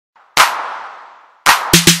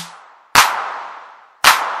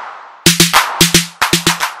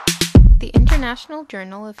International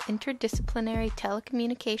Journal of Interdisciplinary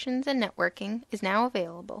Telecommunications and Networking is now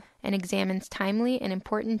available and examines timely and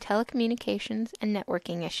important telecommunications and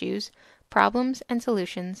networking issues, problems, and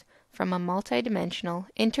solutions from a multidimensional,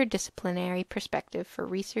 interdisciplinary perspective for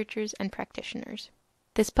researchers and practitioners.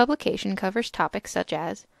 This publication covers topics such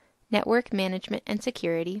as network management and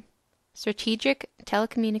security, strategic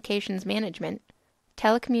telecommunications management,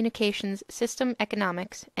 telecommunications system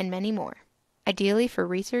economics, and many more, ideally for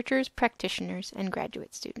researchers, practitioners, and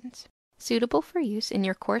graduate students. Suitable for use in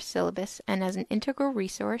your course syllabus and as an integral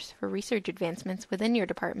resource for research advancements within your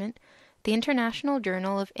department, the International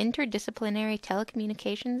Journal of Interdisciplinary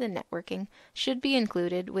Telecommunications and Networking should be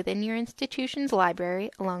included within your institution's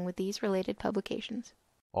library along with these related publications.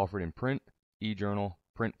 Offered in print, e-journal,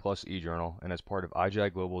 print plus e-journal, and as part of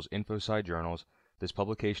IJI Global's InfoSci journals, this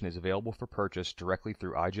publication is available for purchase directly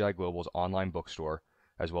through IJI Global's online bookstore,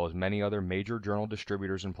 as well as many other major journal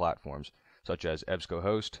distributors and platforms, such as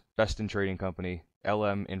EBSCOhost, Best in Trading Company,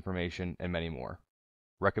 LM Information, and many more.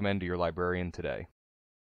 Recommend to your librarian today.